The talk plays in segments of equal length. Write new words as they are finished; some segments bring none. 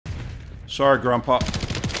Sorry, Grandpa.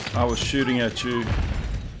 I was shooting at you.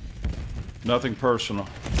 Nothing personal.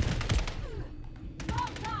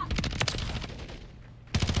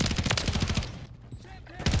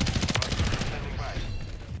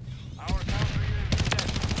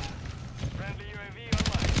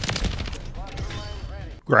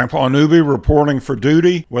 Grandpa Newbie reporting for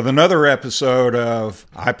duty with another episode of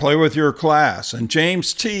I Play With Your Class. And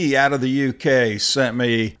James T. out of the UK sent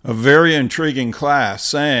me a very intriguing class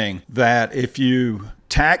saying that if you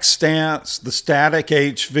TAC stance the static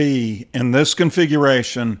HV in this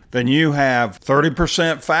configuration, then you have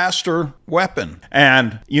 30% faster weapon.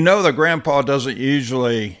 And you know that Grandpa doesn't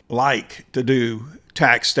usually like to do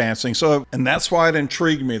TAC stancing, and that's why it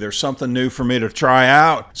intrigued me. There's something new for me to try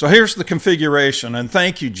out. So here's the configuration, and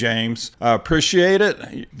thank you, James. I appreciate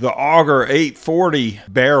it. The Auger 840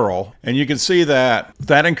 barrel, and you can see that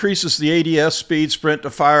increases the ADS speed, sprint to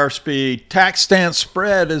fire speed. TAC stance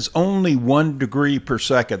spread is only 1 degree per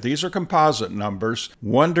second. These are composite numbers.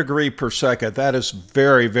 1 degree per second. That is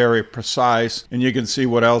very, very precise, and you can see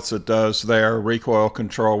what else it does there. Recoil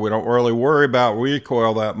control. We don't really worry about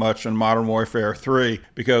recoil that much in Modern Warfare 3.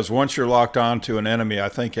 Because once you're locked onto an enemy, I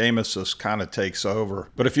think aim assist kind of takes over.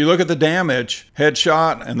 But if you look at the damage,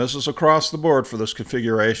 headshot, and this is across the board for this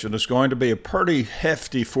configuration, is going to be a pretty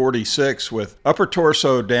hefty 46 with upper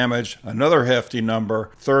torso damage, another hefty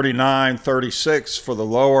number, 39, 36 for the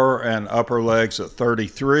lower and upper legs at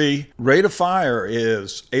 33. Rate of fire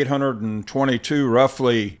is 822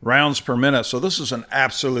 roughly rounds per minute. So this is an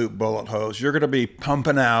absolute bullet hose. You're going to be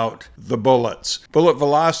pumping out the bullets. Bullet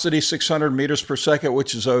velocity 600 meters per second,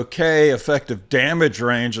 which is okay. Effective damage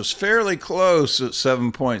range is fairly close at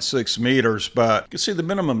 7.6 meters, but you can see the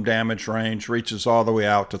minimum damage range reaches all the way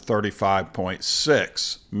out to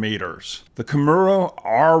 35.6 meters. The Kimura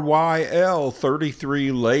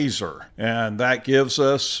RYL-33 laser, and that gives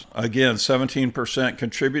us, again, 17%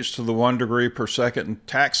 contributes to the 1 degree per second in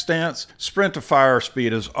TAC stance. Sprint to fire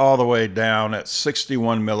speed is all the way down at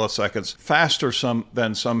 61 milliseconds, faster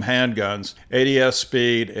than some handguns. ADS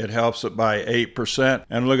speed, it helps it by 8%.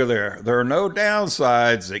 And look at there are no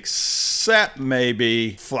downsides except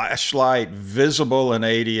maybe flashlight visible in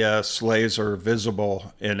ADS, laser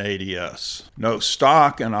visible in ADS. No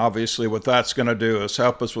stock, and obviously what that's going to do is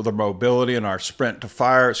help us with our mobility and our sprint to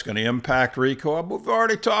fire. It's going to impact recoil. We've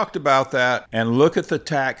already talked about that. And look at the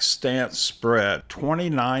TAC stance spread,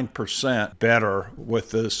 29% better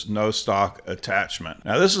with this no stock attachment.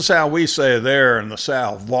 Now this is how we say there in the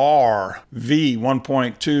South, VAR, V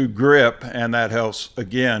 1.2 grip, and that helps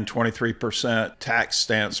again 23% TAC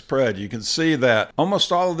stance spread. You can see that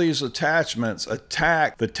almost all of these attachments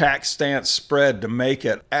attack the TAC stance spread to make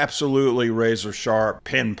it absolutely razor sharp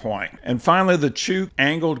pinpoint. And finally, the Chook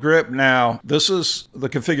angled grip. Now, this is the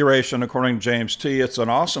configuration according to James T. It's an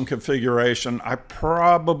awesome configuration. I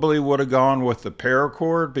probably would have gone with the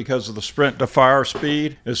paracord because of the sprint to fire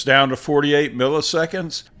speed. It's down to 48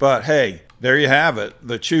 milliseconds, but hey, there you have it,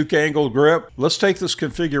 the Chook angle grip. Let's take this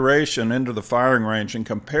configuration into the firing range and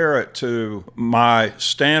compare it to my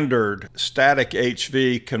standard static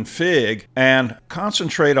HV config and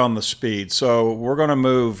concentrate on the speed. So we're going to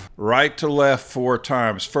move right to left 4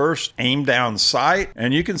 times. First, aim down sight,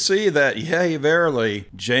 and you can see that, yea, verily,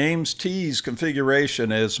 James T's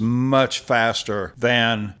configuration is much faster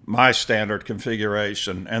than my standard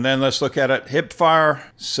configuration. And then let's look at it, hip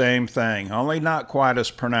fire, same thing, only not quite as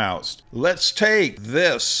pronounced. Let's take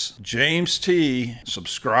this James T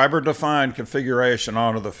subscriber-defined configuration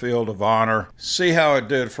onto the field of honor. See how it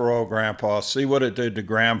did for old Grandpa. See what it did to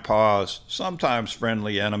Grandpa's sometimes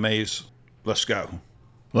friendly enemies. Let's go.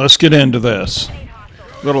 Let's get into this.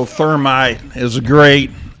 Little thermite is a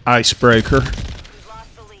great icebreaker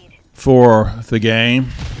for the game.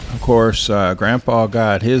 Of course, Grandpa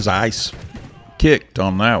got his ice kicked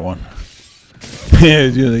on that one.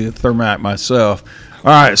 Thermite myself. All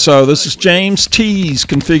right, so this is James T's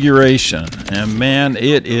configuration, and man,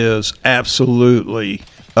 it is absolutely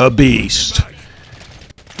a beast.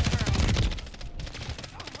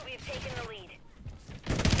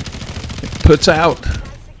 It puts out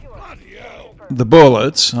the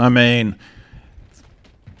bullets. I mean,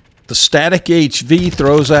 the static HV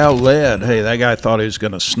throws out lead. Hey, that guy thought he was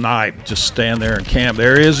going to snipe. Just stand there and camp.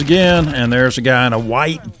 There he is again, and there's a guy in a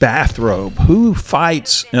white bathrobe. Who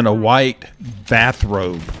fights in a white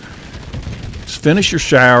bathrobe? Just finish your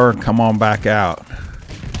shower and come on back out.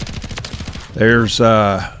 There's,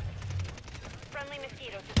 I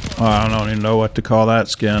don't even know what to call that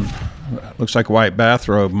skin. Looks like a white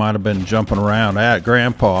bathrobe. Might have been jumping around at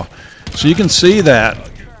Grandpa. So you can see that.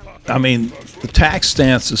 I mean, the TAC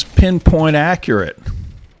stance is pinpoint accurate.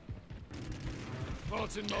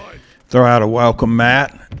 Throw out a welcome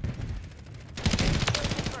mat.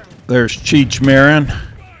 There's Cheech Marin.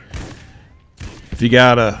 If you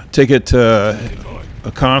got a ticket to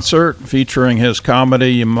a concert featuring his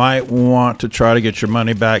comedy, you might want to try to get your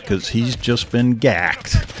money back because he's just been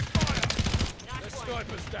gacked.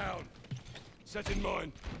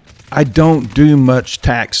 I don't do much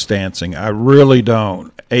TAC stancing. I really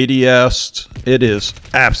don't. ADS, it is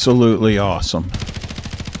absolutely awesome.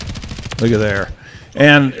 Look at there.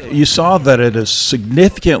 And you saw that it is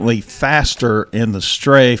significantly faster in the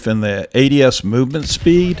strafe and the ADS movement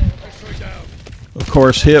speed. Of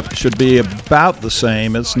course, hip should be about the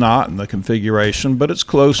same. It's not in the configuration, but it's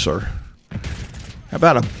closer. How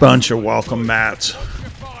about a bunch of welcome mats?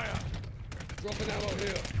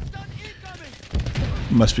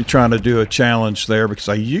 Must be trying to do a challenge there because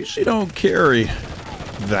I usually don't carry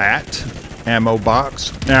that ammo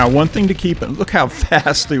box. Now, one thing to keep in, look how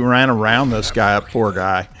fast he ran around this guy, that poor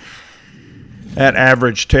guy. That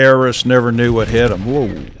average terrorist never knew what hit him.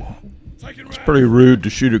 Whoa. It's pretty rude to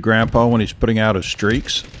shoot at Grandpa when he's putting out his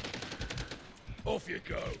streaks. Off you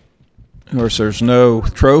go. Of course, there's no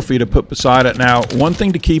trophy to put beside it. Now, one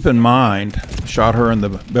thing to keep in mind, shot her in the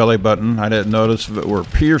belly button. I didn't notice if it were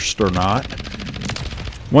pierced or not.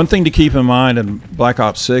 One thing to keep in mind in Black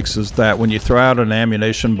Ops 6 is that when you throw out an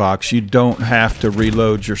ammunition box, you don't have to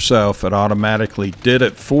reload yourself. It automatically did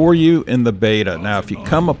it for you in the beta. Now, if you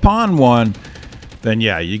come upon one, then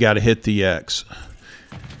yeah, you got to hit the X.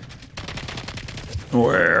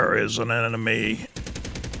 Where is an enemy?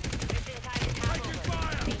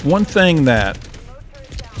 One thing that...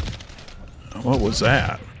 What was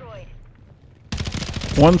that?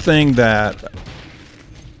 One thing that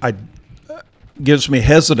gives me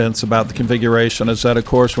hesitance about the configuration is that, of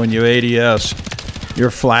course, when you ADS, you're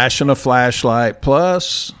flashing a flashlight,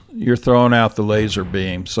 plus you're throwing out the laser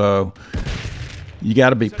beam. So you got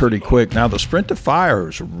to be pretty quick. Now, the sprint to fire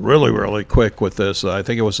is really, really quick with this. I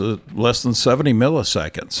think it was less than 70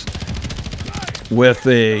 milliseconds. With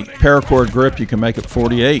the paracord grip, you can make it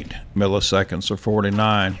 48 milliseconds or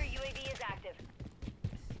 49.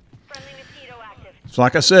 So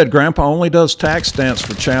like I said, Grandpa only does TAC stance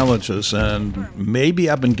for challenges, and maybe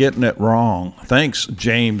I've been getting it wrong. Thanks,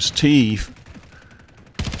 James T.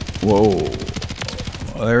 Whoa.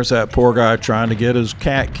 There's that poor guy trying to get his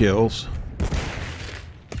cat kills.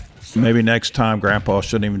 Maybe next time Grandpa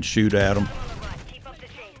shouldn't even shoot at him.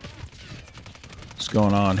 What's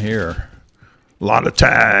going on here? A lot of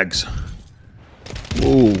tags.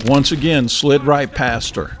 Whoa, once again, slid right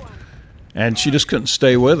past her. And she just couldn't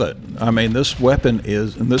stay with it. I mean, this weapon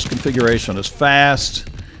is, in this configuration, is fast.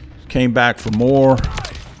 Came back for more.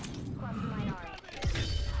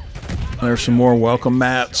 There's some more welcome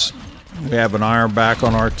mats. We have an iron back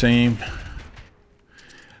on our team.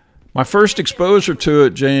 My first exposure to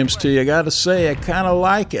it, James T., I got to say, I kind of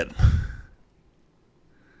like it.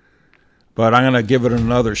 But I'm going to give it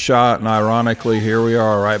another shot, and ironically, here we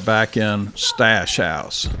are right back in Stash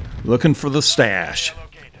House. Looking for the stash.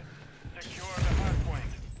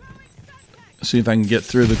 See if I can get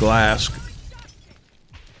through the glass.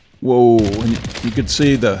 Whoa, and you can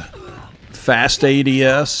see the fast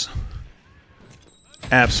ADS.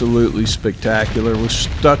 Absolutely spectacular. We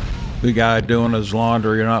stuck the guy doing his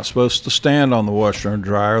laundry. You're not supposed to stand on the washer and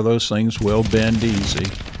dryer. Those things will bend easy.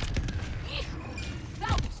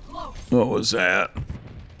 What was that?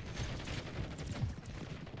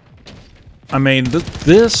 I mean,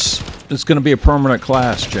 this is going to be a permanent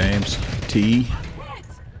class, James T.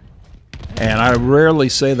 And I rarely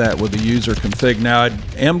say that with the user config. Now, I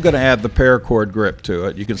am going to add the paracord grip to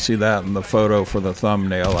it. You can see that in the photo for the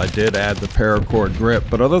thumbnail. I did add the paracord grip.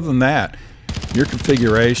 But other than that, your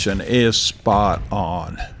configuration is spot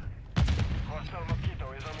on.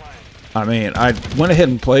 I mean, I went ahead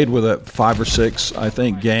and played with it 5 or 6, I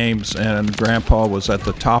think, games, and Grandpa was at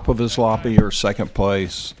the top of his lobby or second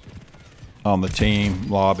place on the team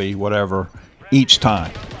lobby, whatever, each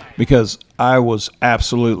time. Because I was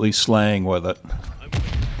absolutely slaying with it.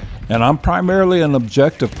 And I'm primarily an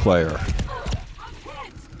objective player.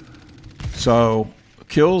 So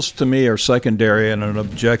kills to me are secondary in an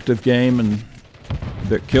objective game, and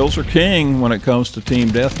the kills are king when it comes to team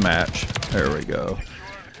deathmatch. There we go.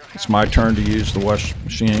 It's my turn to use the wash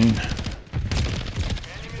machine.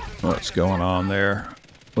 What's going on there?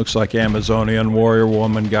 Looks like Amazonian warrior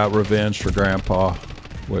woman got revenge for Grandpa,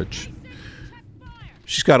 which...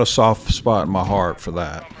 she's got a soft spot in my heart for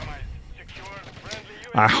that.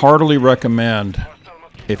 I heartily recommend,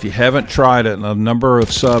 if you haven't tried it, and a number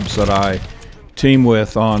of subs that I team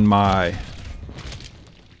with on my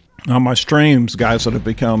streams, guys that have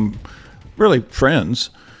become really friends,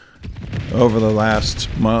 over the last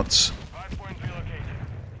months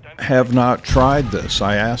have not tried this.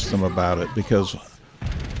 I asked them about it because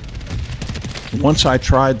once I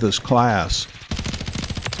tried this class,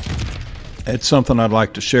 it's something I'd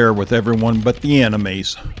like to share with everyone but the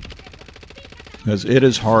enemies, because it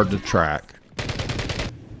is hard to track.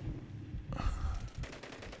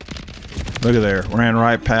 Look at there, ran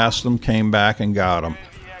right past them, came back and got them.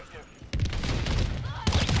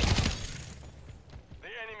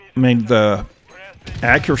 I mean, the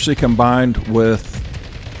accuracy combined with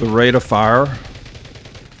the rate of fire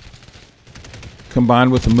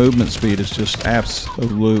combined with the movement speed is just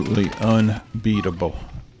absolutely unbeatable.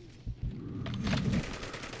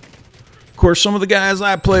 Of course, some of the guys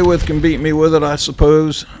I play with can beat me with it, I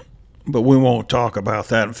suppose, but we won't talk about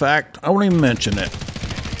that. In fact, I won't even mention it.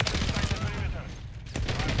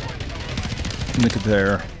 Look at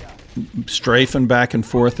there. Strafing back and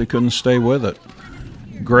forth, they couldn't stay with it.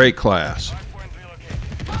 Great class.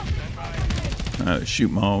 Shoot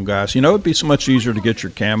my own guys. You know, it'd be so much easier to get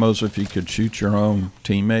your camos if you could shoot your own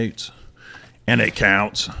teammates. And it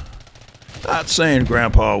counts. Not saying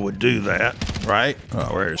Grandpa would do that, right?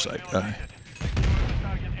 Oh, where's that guy?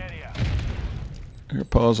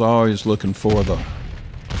 Grandpa's always looking for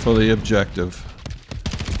the objective.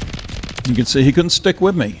 You can see he couldn't stick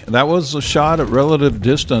with me. That was a shot at relative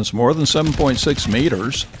distance, more than 7.6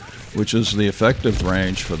 meters, which is the effective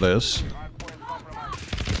range for this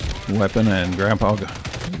weapon, and Grandpa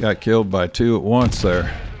got killed by two at once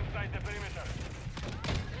there.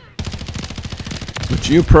 But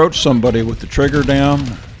you approach somebody with the trigger down,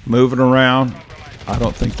 moving around, I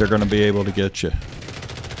don't think they're going to be able to get you.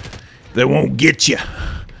 They won't get you.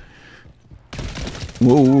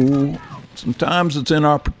 Whoa. Sometimes it's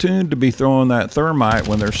inopportune to be throwing that thermite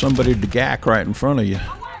when there's somebody to gack right in front of you.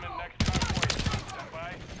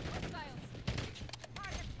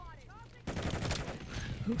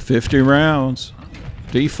 $50 rounds.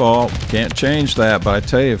 Default. Can't change that, but I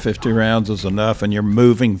tell you, 50 rounds is enough, and you're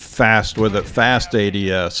moving fast with it. Fast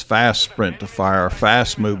ADS, fast sprint to fire,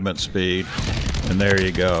 fast movement speed, and there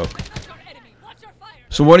you go.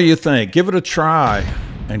 So what do you think? Give it a try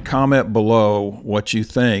and comment below what you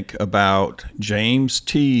think about James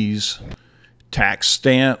T's TAC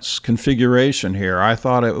stance configuration here. I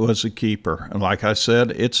thought it was a keeper, and like I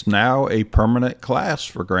said, it's now a permanent class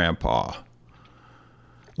for Grandpa.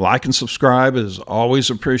 Like and subscribe is always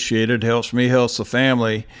appreciated. Helps me, helps the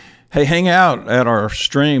family. Hey, hang out at our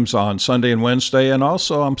streams on Sunday and Wednesday, and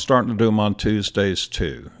also I'm starting to do them on Tuesdays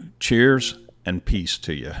too. Cheers and peace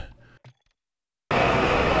to you.